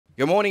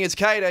Good morning, it's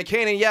CADA,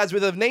 Keenan Yaz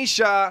with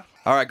Avnisha.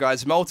 All right,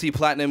 guys,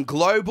 multi-platinum,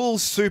 global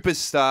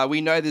superstar.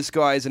 We know this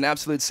guy is an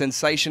absolute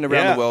sensation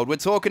around the world. We're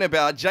talking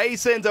about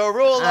Jason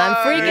Derulo. I'm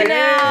freaking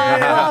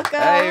out. Welcome.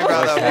 Hey,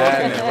 brother.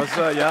 Welcome. What's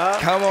up, y'all?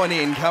 Come on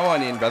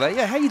in, brother.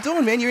 Yeah, how you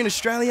doing, man? You're in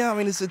Australia. I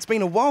mean, it's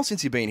been a while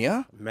since you've been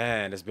here.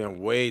 Man, it's been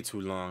way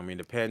too long. I mean,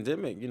 the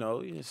pandemic,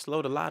 it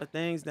slowed a lot of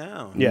things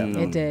down. Yeah,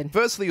 it did.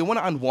 Firstly, I want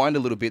to unwind a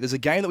little bit. There's a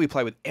game that we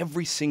play with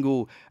every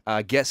single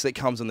guest that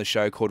comes on the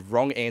show called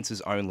Wrong Answers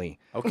Only.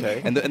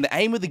 Okay. And the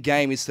aim of the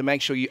game is to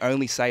make sure you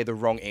only say the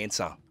wrong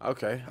answer.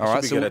 Okay. All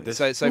right. So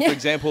for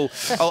example,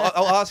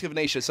 I'll ask you,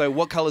 Venetia. So,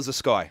 what colour's the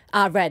sky?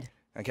 Red.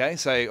 Okay.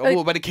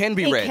 So, but it can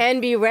be red. It can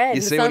be red.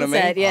 You the see what I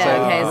sunset. mean?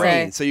 Yeah.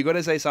 Okay. So you got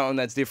to say something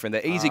that's different.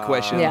 They're easy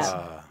questions.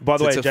 Yeah. By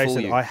the way, to fool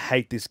Jason, you. I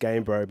hate this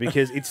game, bro,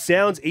 because it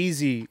sounds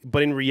easy,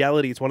 but in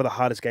reality, it's one of the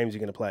hardest games you're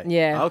going to play.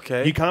 Yeah.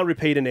 Okay. You can't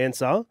repeat an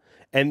answer,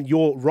 and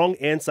your wrong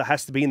answer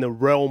has to be in the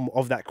realm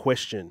of that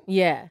question.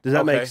 Yeah. Does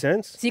that Okay. make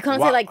sense? So you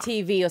can't say like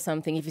TV or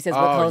something if he says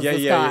what color's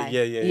the sky.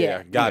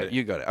 Yeah. Got it.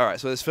 You got it. All right.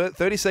 So there's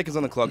 30 seconds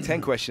on the clock.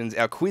 10 questions.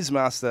 Our quiz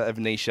master,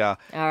 Avnisha,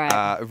 All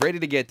right. ready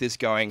to get this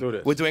going. Do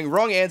this. We're doing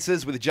Wrong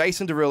Answers with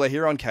Jason Derulo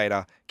here on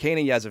CADA,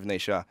 Keenan Yaz,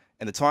 Avnisha,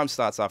 and the time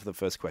starts after the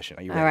first question.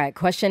 Are you ready? All right.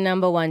 Question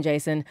number 1,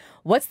 Jason.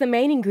 What's the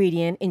main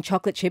ingredient in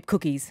chocolate chip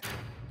cookies?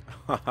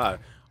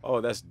 Oh,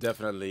 that's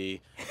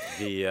definitely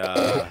the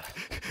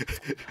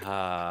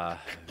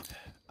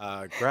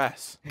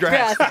grass.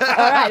 Grass. All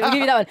right. We'll give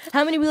you that one.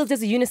 How many wheels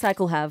does a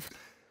unicycle have?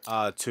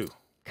 2.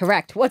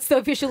 Correct. What's the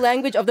official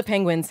language of the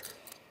penguins?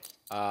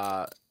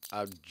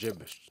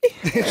 Gibberish.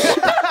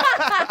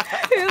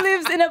 Who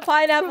lives in a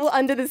pineapple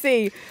under the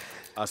sea?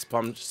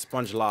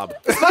 Sponge lob.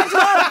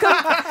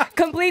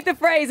 Complete the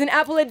phrase. An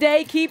apple a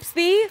day keeps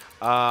the...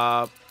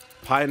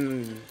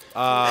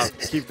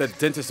 Keep the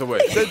dentist away.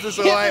 Dentist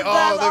away.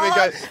 Oh, there we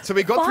go. So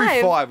we got through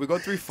 5. We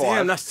got through 5.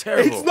 Damn, that's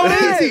terrible. It's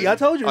not easy. I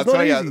told you, it's I'll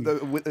not tell easy.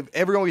 you, with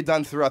everyone we've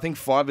done through, I think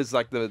 5 is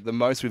like the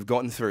most we've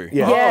gotten through.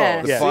 Yeah.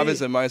 Yeah. The 5 is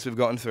the most we've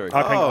gotten through.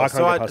 I can't so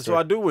get past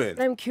I it. do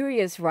win. I'm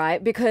curious,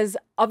 right? Because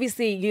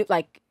obviously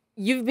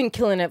you've been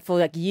killing it for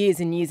like years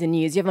and years and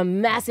years. You have a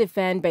massive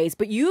fan base,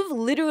 but you've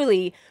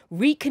literally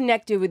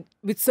reconnected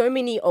with so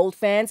many old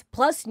fans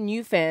plus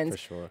new fans For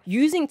sure.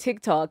 using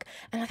TikTok.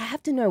 And like, I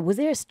have to know, was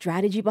there a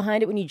strategy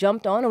behind it when you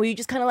jumped on, or were you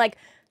just kind of like,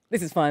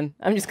 this is fun,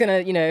 I'm just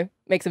gonna,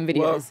 make some videos?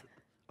 Well,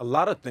 a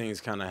lot of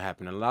things kind of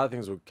happened. A lot of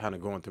things were kind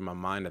of going through my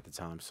mind at the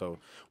time. So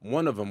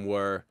one of them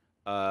were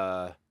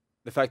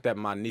the fact that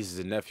my nieces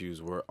and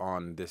nephews were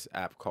on this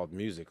app called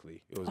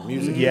Musical.ly. It was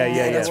Musical.ly.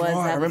 Yeah. That's There was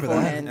right, I remember that.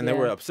 beforehand, And they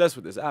were obsessed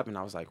with this app, and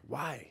I was like,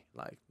 "Why?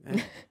 Like,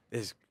 man,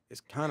 it's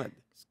kind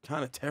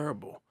of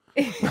terrible.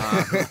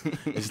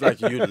 It's like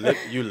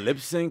you lip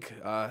sync.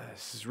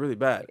 This is really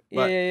bad.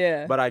 But,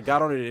 Yeah. But I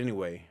got on it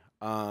anyway,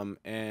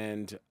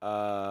 and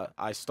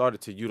I started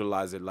to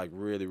utilize it like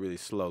really, really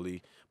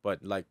slowly,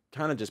 but like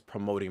kind of just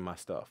promoting my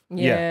stuff.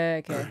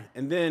 Yeah, okay.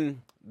 And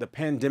then the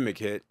pandemic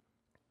hit.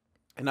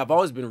 And I've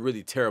always been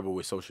really terrible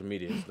with social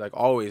media. It's like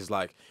always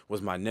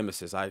was my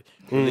nemesis. I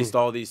released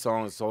all these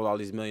songs, sold all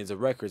these millions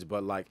of records,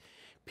 but like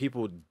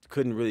people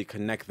couldn't really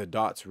connect the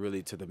dots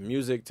really to the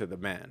music, to the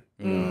man.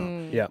 You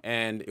know? Yeah.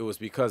 And it was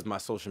because my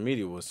social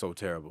media was so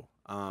terrible.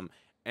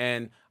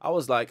 And I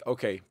was like,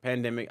 okay,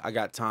 pandemic, I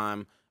got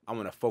time. I'm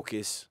gonna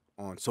focus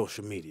on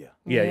social media.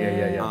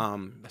 Yeah.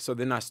 So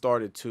then I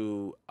started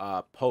to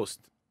post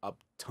a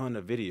ton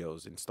of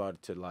videos and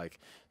started to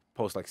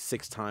post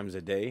 6 times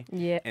a day.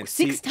 Yeah. And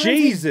 6 times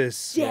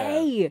Jesus. a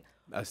day.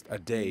 a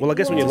day. Well, I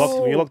guess when you're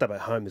Whoa. locked up at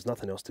home, there's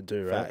nothing else to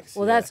do, right? Facts,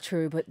 Well, yeah. that's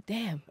true, but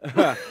damn.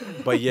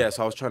 But yeah,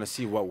 so I was trying to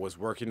see what was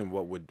working and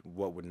what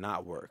would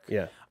not work.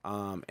 Yeah.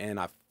 And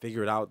I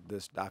figured out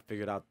the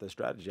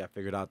strategy. I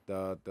figured out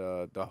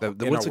the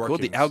What's it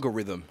called? The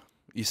algorithm.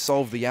 You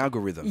solve the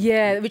algorithm.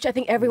 Yeah, which I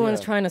think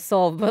everyone's trying to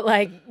solve, but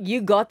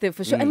you got there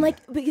for sure. And but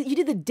you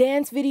did the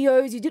dance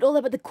videos, you did all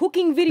that, but the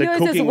cooking videos as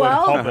cooking went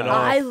well. popping off.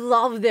 I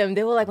love them.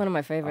 They were one of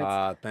my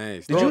favorites.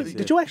 Thanks.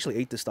 Did you actually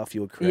eat the stuff you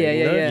were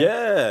creating? Yeah.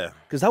 Yeah.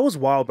 Because that was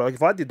wild, bro. Like,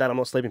 if I did that, I'm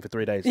not sleeping for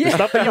 3 days. The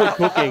stuff that you were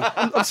cooking.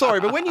 I'm sorry,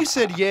 but when you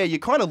said you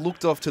kind of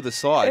looked off to the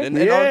side. And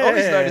I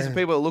always notice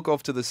people that look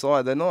off to the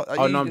side, they're not...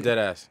 Oh, no, I'm dead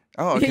ass.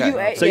 Oh, okay. You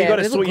ate- So Yeah, you've got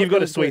a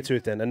it was sweet good.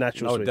 tooth then, a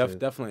natural No, sweet tooth.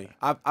 definitely.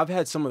 I've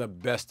had some of the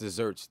best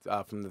desserts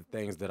from the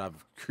things that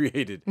I've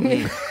created,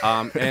 and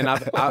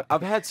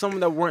I've had some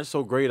that weren't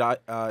so great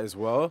as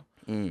well.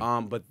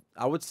 But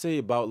I would say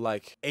about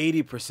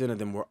 80% of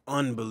them were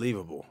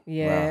unbelievable.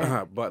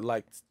 Yeah. But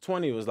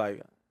 20 was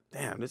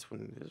damn, this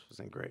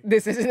wasn't great.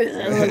 This is Put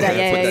that to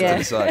yeah.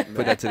 the side.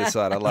 Put that to the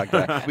side. I like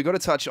that. We got to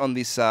touch on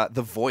this.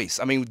 The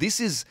Voice. I mean, this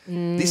is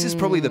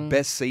probably the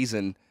best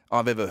season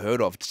I've ever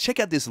heard of.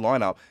 Check out this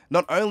lineup.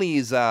 Not only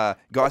is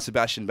Guy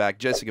Sebastian back,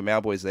 Jessica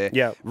Mauboy's there.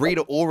 Yeah.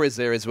 Rita Ora is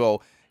there as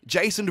well.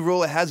 Jason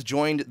Derulo has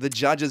joined the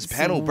judges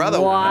panel,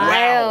 brother.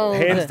 Wild.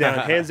 Hands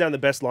down, the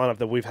best lineup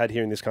that we've had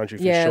here in this country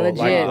for Yeah, sure.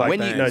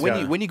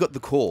 legit. When you got the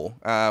call,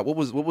 what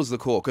was the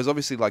call? Because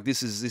obviously, like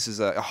this is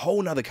a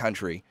whole nother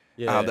country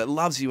that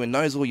loves you and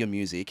knows all your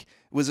music.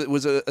 Was it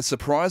a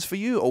surprise for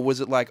you, or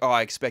was it like, oh,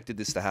 I expected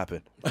this to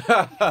happen?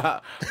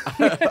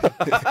 He's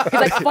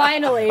like,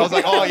 finally. I was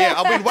like, oh yeah,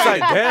 I've been It's waiting.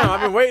 like, damn,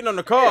 I've been waiting on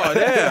the call.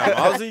 Damn,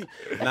 Aussie.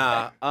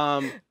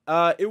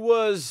 Nah, it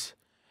was,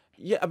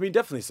 yeah, I mean,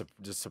 definitely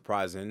just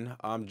surprising.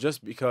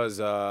 Just because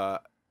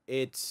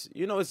it's,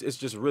 it's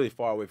just really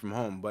far away from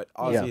home. But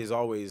Aussie is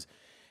always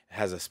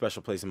has a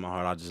special place in my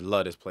heart. I just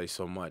love this place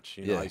so much.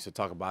 I used to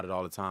talk about it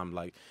all the time,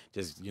 like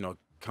just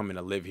coming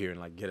to live here and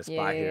like get a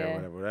spot here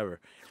or whatever.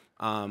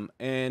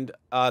 And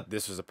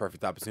this was a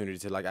perfect opportunity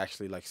to like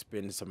actually like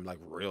spend some like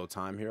real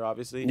time here,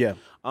 obviously. Yeah.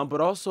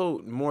 But also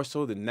more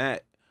so than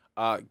that,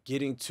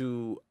 getting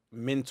to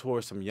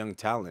mentor some young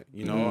talent.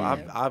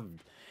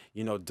 I've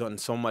done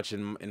so much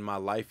in my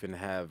life and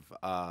have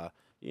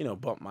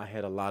bumped my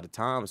head a lot of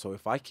times. So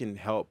if I can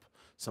help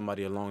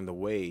somebody along the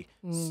way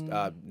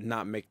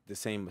not make the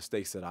same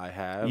mistakes that I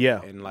have,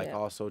 and like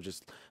also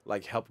just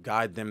like help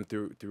guide them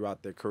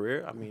throughout their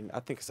career, I mean,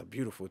 I think it's a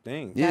beautiful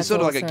thing. Yeah, it's That's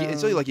sort of awesome.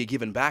 it's sort of like you're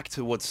giving back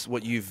to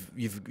what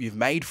you've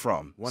made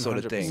from sort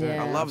of thing. 100%.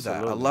 I love that. I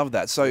Absolutely. love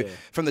that. So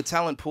from the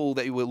talent pool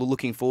that you were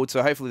looking forward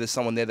to, hopefully there's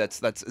someone there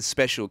that's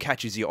special,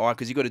 catches your eye,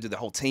 because you got to do the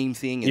whole team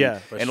thing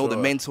and all the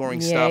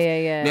mentoring stuff.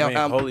 Yeah. Now,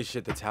 I mean, holy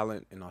shit, the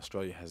talent in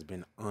Australia has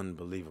been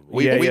unbelievable.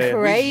 we've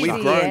Crazy,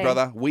 grown,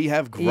 brother. We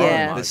have grown.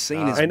 Yeah. The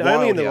scene is And wild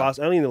only in the here. last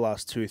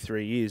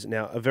 2-3 years.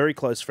 Now, a very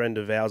close friend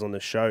of ours on the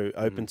show,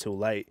 Open Till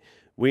Late,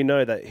 we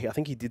know that I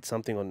think he did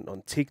something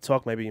on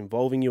TikTok, maybe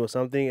involving you or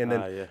something. And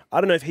then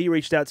I don't know if he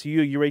reached out to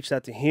you, you reached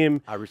out to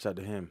him. I reached out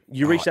to him.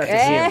 You reached out to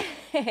him.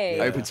 Hey.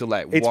 Open to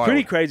late. It's Wild.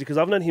 pretty crazy because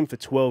I've known him for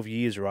 12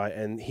 years, right?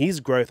 And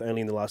his growth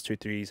only in the last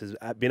 2-3 years has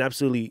been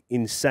absolutely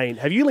insane.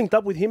 Have you linked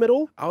up with him at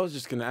all? I was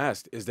just gonna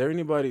ask: is there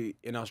anybody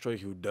in Australia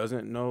who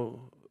doesn't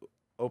know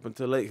Open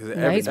Till Late?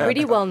 No, he's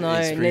pretty well known.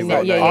 He's pretty And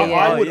well yeah, known.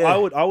 yeah, yeah.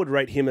 I would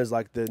rate him as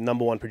like the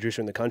 #1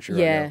 producer in the country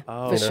right Yeah,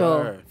 now. for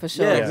sure, for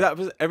sure. Yeah,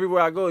 exactly.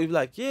 Everywhere I go, he'd be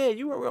like, "Yeah,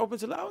 you were Open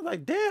Till Late." I was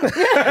like, "Damn."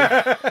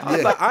 I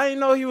was like, I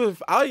didn't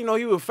know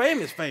he was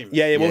famous. Yeah, well,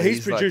 Yeah, he's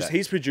he's like produced that.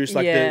 he's produced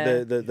like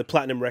the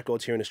platinum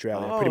records here in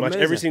Australia. Oh, Pretty much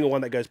every amazing. single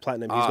one that goes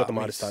platinum, he's got the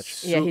Midas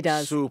touch. Yeah, he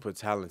does. Super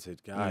talented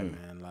guy,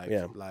 man. Like,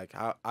 Yeah. like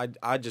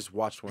I just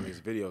watched one of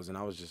his videos and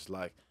I was just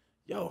like,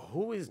 "Yo,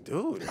 who is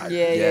dude?" Like,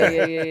 Yeah.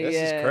 This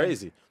yeah. is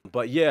crazy.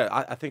 But yeah,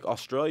 I think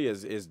Australia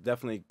is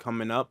definitely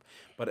coming up.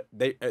 But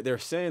they're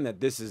saying that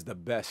this is the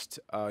best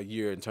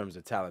year in terms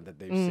of talent that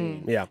they've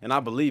seen. Yeah. And I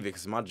believe it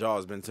because my jaw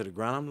has been to the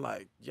ground. I'm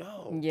like,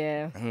 yo,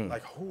 Yeah.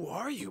 like who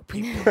are you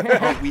people?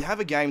 We have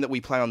a game that we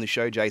play on the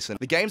show, Jason.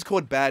 The game's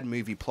called Bad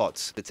Movie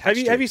Plots. Have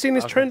you seen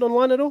this trend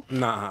online at all?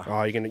 Nah,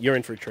 Oh, you're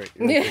in for a treat.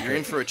 You're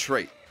in for a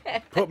treat.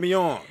 put me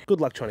on.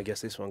 Good luck trying to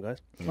guess this one, guys.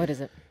 What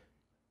is it?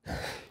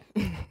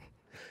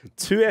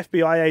 2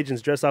 FBI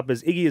agents dress up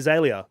as Iggy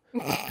Azalea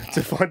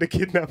to find a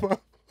kidnapper.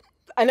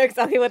 I know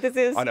exactly what this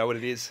is. I know what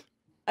it is.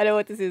 I know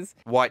what this is.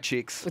 White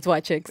chicks. It's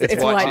white chicks.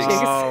 It's white chicks.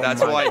 Oh,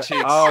 That's my white God.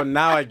 chicks. Oh,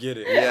 now I get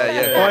it.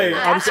 Yeah. Oi,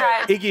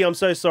 Iggy, I'm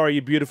so sorry.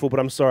 You're beautiful,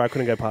 but I'm sorry I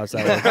couldn't go past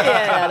that one.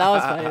 Yeah, that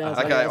was funny. That was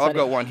funny, Okay, that was I've funny.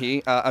 got one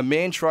here. A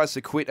man tries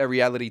to quit a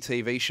reality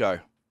TV show.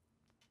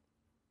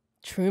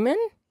 Truman?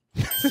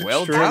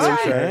 Well Truman done.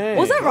 Show.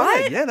 Was that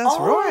right? Yeah, that's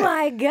oh right. Oh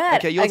my god.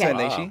 Okay, your turn,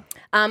 Nishi.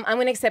 I'm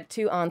gonna accept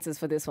 2 answers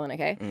for this one.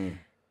 Okay.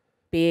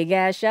 Big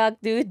ass shark,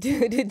 do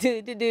do do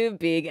do do do.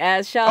 Big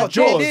ass shark, Oh,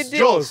 Jaws, do, do, do.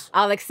 Jaws.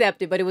 I'll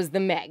accept it, but it was the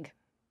Meg.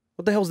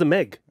 What the hell's the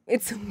Meg?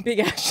 It's big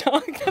ass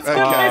shark. That's Okay.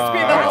 what makes me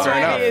the Alright, whole fair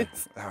enough. movie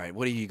is. All right,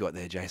 what do you got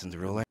there, Jason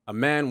Derulo? A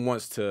man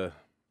wants to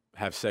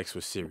have sex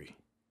with Siri.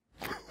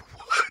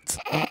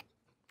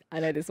 I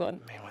know this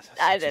one. Man, what's that?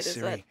 I Such a know this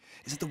Siri. one.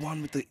 Is it the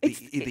one with the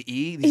It's-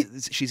 E?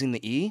 She's in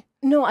the E?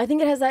 No, I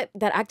think it has that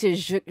actor,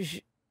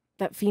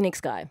 that Phoenix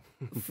guy.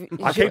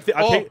 I keep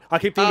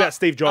thinking about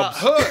Steve Jobs.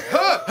 Her.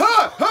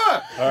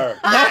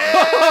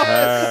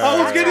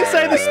 I was going to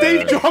say the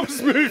Steve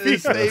Jobs movie.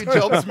 Steve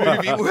Jobs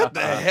movie. What the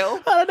hell?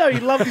 I don't know. He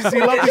loved his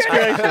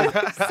creation.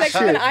 Sex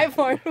with an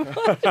iPhone.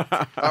 All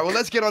right, well,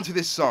 let's get onto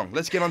this song.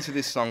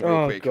 Real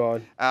Oh, quick.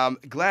 God.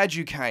 Glad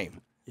you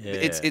came. Yeah.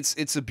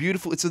 It's a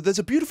beautiful. There's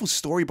a beautiful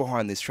story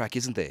behind this track,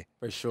 isn't there?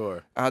 For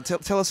sure.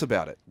 Tell us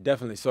about it.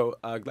 Definitely. So,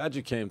 Glad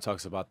You Came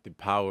talks about the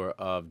power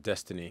of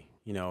destiny,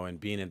 and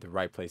being at the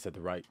right place at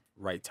the right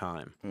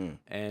time.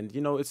 And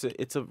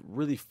it's a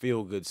really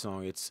feel good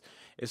song. It's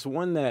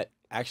one that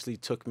actually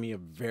took me a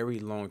very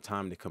long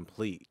time to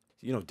complete.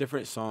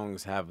 Different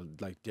songs have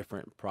like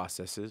different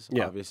processes,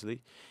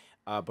 obviously.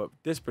 But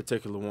this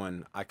particular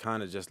one, I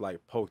kind of just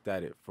like poked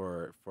at it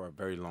for a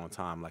very long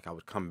time. Like I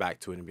would come back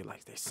to it and be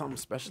like, "There's something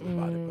special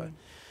about it," but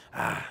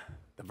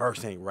the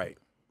verse ain't right.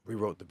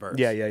 Rewrote the verse.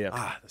 Yeah.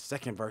 The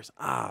second verse,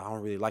 I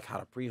don't really like how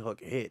the pre-hook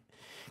hit,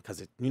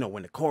 because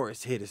when the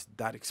chorus hit, it's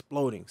that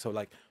exploding. So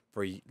like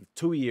for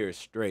 2 years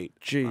straight.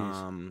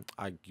 Jeez.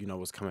 I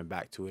was coming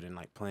back to it and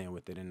like playing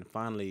with it, and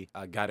finally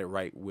I got it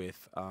right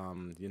with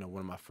one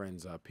of my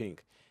friends,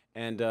 Pink.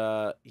 And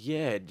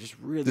it just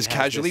really Just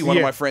has casually, this- one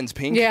of my friends,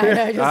 Pink. Yeah, I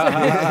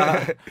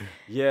know,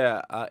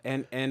 just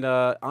and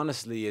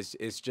honestly,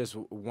 it's just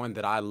one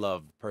that I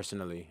love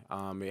personally.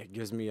 It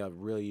gives me a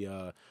really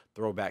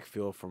throwback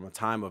feel from a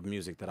time of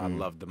music that I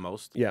loved the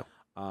most. Yeah.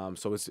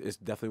 So it's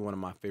definitely one of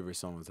my favorite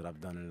songs that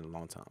I've done in a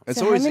long time. It's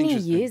so always how many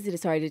interesting. years did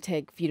it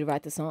take for you to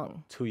write the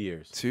song? 2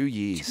 years. 2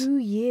 years. 2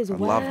 years. I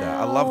Wow. love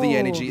that. I love the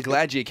energy.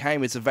 Glad you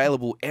came. It's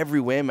available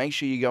everywhere. Make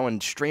sure you go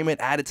and stream it,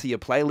 add it to your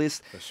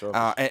playlist. For sure.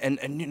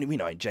 And you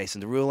know Jason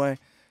Derulo.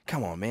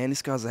 Come on, man.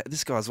 This guy's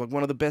like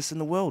one of the best in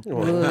the world.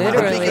 Literally.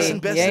 The biggest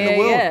and best in the Yeah,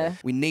 world. yeah.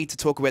 We need to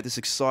talk about this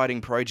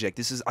exciting project.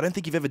 I don't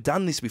think you've ever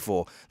done this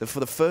before. That for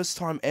the first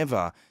time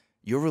ever,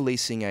 you're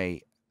releasing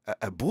a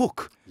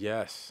book.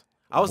 Yes.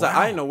 I was like,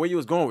 I didn't know where you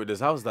was going with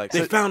this. I was like,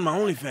 they found my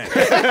OnlyFans.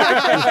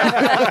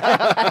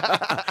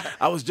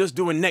 I was just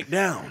doing neck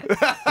down.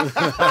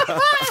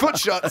 Foot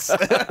shots.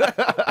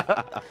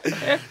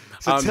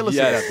 So tell us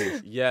about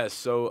this. Yes.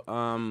 So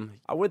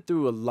I went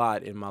through a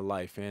lot in my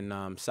life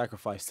and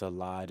sacrificed a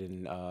lot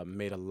and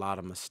made a lot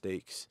of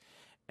mistakes.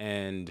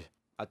 And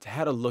I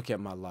had to look at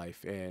my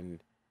life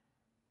and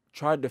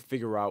tried to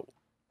figure out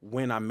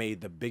when I made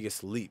the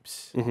biggest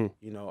leaps,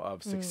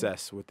 of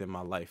success within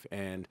my life.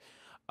 And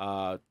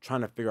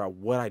trying to figure out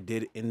what I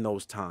did in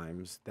those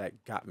times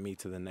that got me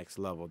to the next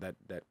level,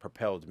 that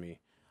propelled me.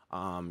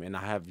 And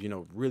I have,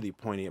 really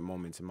poignant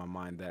moments in my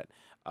mind that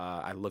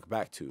I look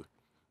back to.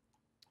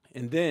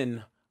 And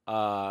then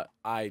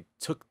I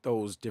took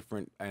those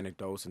different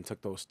anecdotes and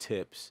took those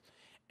tips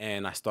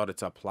and I started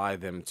to apply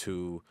them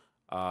to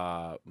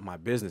my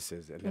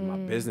businesses. And then my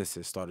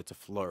businesses started to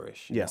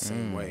flourish in the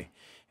same way.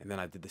 And then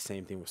I did the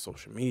same thing with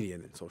social media,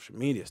 and then social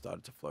media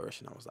started to flourish.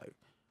 And I was like,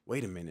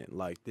 wait a minute,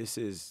 like this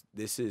is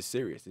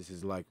serious. This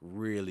is like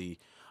really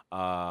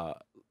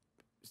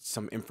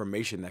some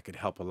information that could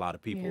help a lot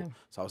of people. Yeah.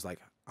 So I was like,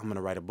 I'm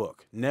gonna write a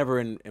book. Never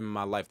in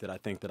my life did I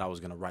think that I was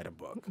gonna write a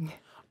book.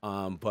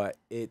 But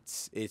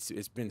it's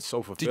been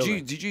so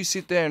fulfilling. Did you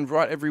sit there and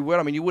write every word?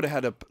 I mean, you would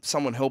have had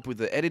someone help with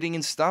the editing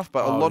and stuff,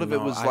 but a lot of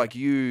it was like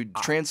you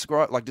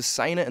transcribe, like just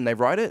saying it and they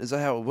write it. Is that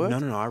how it worked?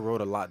 No, I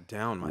wrote a lot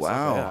down myself.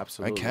 Wow. Yeah,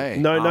 absolutely. Okay.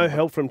 No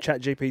help from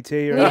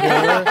ChatGPT or anything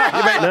like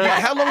that? Yeah,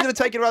 how long did it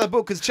take you to write the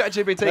book? Because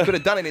ChatGPT could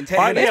have done it in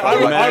 10 minutes. I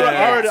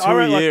wrote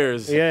 2 like,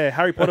 years.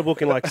 Harry Potter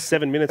book in like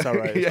 7 minutes I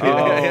wrote.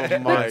 Oh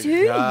my But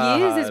 2 God.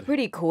 years is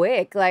pretty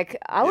quick. Like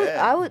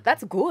I would.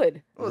 That's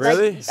good.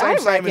 Really? Like, Same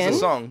as a reckon.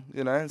 song,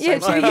 you know? Yeah,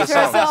 Same 2 as years a for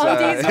a song.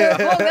 so-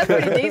 Well, that's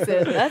pretty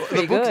decent. That's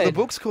pretty good. The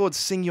book's called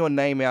 "Sing Your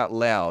Name Out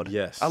Loud."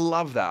 Yes. I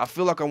love that. I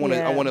feel like I want to.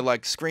 Yeah. I want to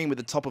like scream at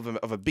the top of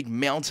a big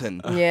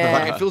mountain. Yeah.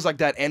 Like it feels like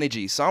that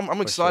energy. So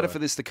I'm excited sure. for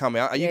this to come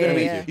out. Are you Yeah, gonna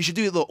be? yeah. You should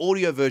do the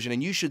audio version,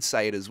 and you should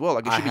say it as well.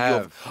 Like it I should be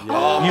have. your.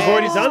 Yeah. You've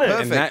already done it.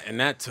 Perfect. And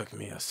that took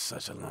me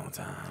such a long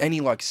time.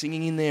 Any like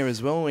singing in there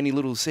as well? Any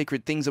little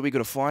secret things that we got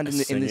to find in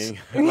this? Singing.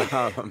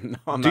 No,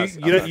 I'm not,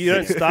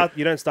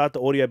 You don't start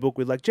the audio book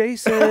with like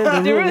Jason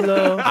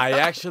Derulo. I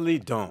actually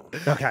don't.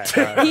 Okay.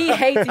 He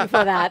hates you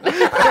for that.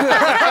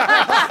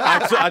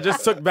 I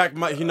just took back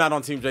my. He's not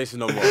on Team Jason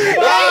no more.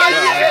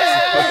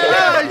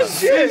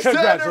 Shit,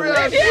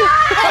 Congratulations.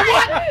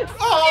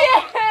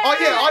 Oh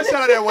yeah, I said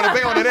I didn't want to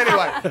be on it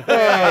anyway.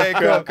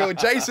 Yeah, cool.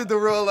 Jason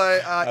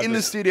Derulo in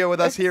the studio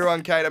with us here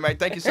on CADA, mate.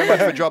 Thank you so much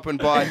for dropping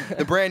by.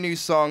 The brand new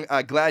song,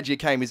 "Glad You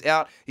Came," is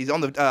out. He's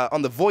on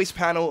the voice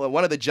panel,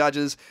 one of the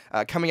judges,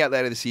 coming out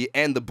later this year,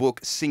 and the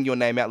book "Sing Your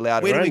Name Out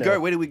Loud." Where do we go?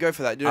 Where do we go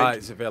for that? Dude?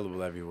 It's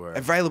available everywhere.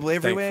 Available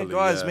everywhere,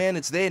 Thankfully, guys. yeah. Man,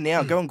 it's there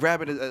now. Go and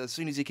grab it as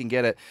soon as you can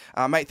get it,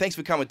 mate. Thanks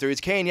for coming through.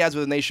 It's Kian Yaz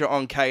with Anisha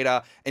on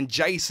CADA and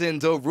Jason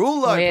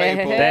Derulo, Yeah.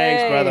 people.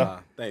 Thanks, brother.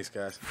 Thanks,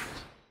 guys.